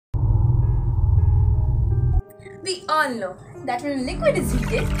We all know that when a liquid is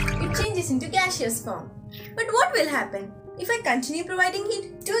heated, it changes into gaseous form. But what will happen if I continue providing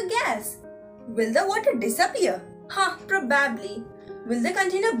heat to a gas? Will the water disappear? Probably. Will the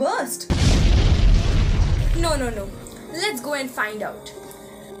container burst? No. Let's go and find out.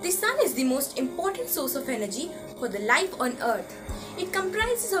 The sun is the most important source of energy for the life on Earth. It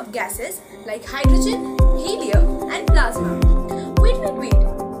comprises of gases like hydrogen, helium and plasma. Wait.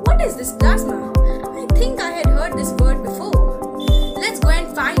 What is this plasma? I think I had heard this word before. Let's go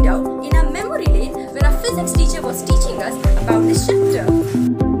and find out in our memory lane when our physics teacher was teaching us about this chapter.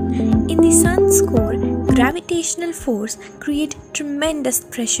 In the sun's core, gravitational force creates tremendous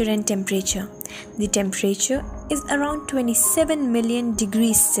pressure and temperature. The temperature is around 27 million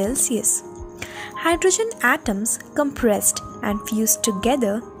degrees Celsius. Hydrogen atoms compressed and fused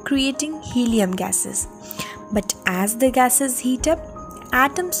together, creating helium gases. But as the gases heat up,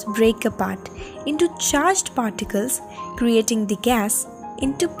 atoms break apart into charged particles, creating the gas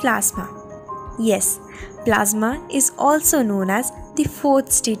into plasma. Yes, plasma is also known as the fourth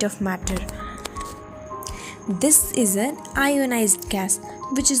state of matter. This is an ionized gas,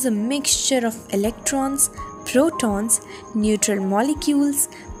 which is a mixture of electrons, protons, neutral molecules,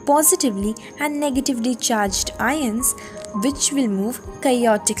 positively and negatively charged ions, which will move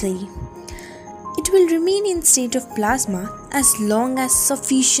chaotically. It will remain in state of plasma as long as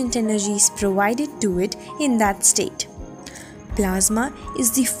sufficient energy is provided to it in that state. Plasma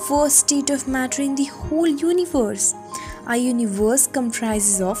is the first state of matter in the whole universe. Our universe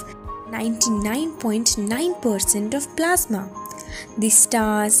comprises of 99.9% of plasma. The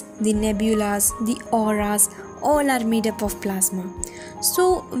stars, the nebulas, the auras, all are made up of plasma.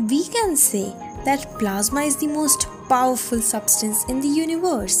 So we can say that plasma is the most powerful substance in the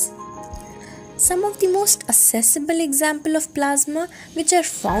universe. Some of the most accessible examples of plasma which are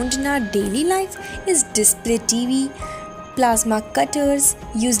found in our daily life is display TV, plasma cutters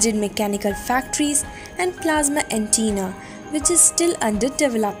used in mechanical factories, and plasma antenna, which is still under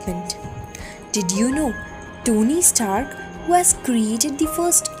development. Did you know Tony Stark, who has created the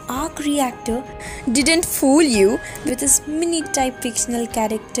first arc reactor, didn't fool you with his mini-type fictional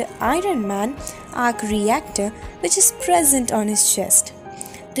character Iron Man arc reactor, which is present on his chest.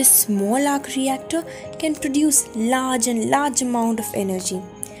 This small arc reactor can produce large amount of energy.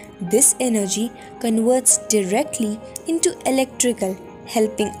 This energy converts directly into electrical,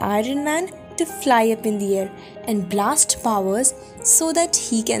 helping Iron Man to fly up in the air and blast powers so that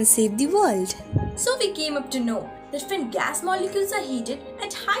he can save the world. So we came up to know that when gas molecules are heated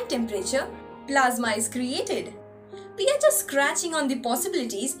at high temperature, plasma is created. We are just scratching on the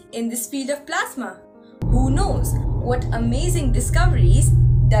possibilities in this field of plasma. Who knows what amazing discoveries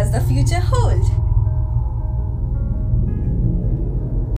does the future hold?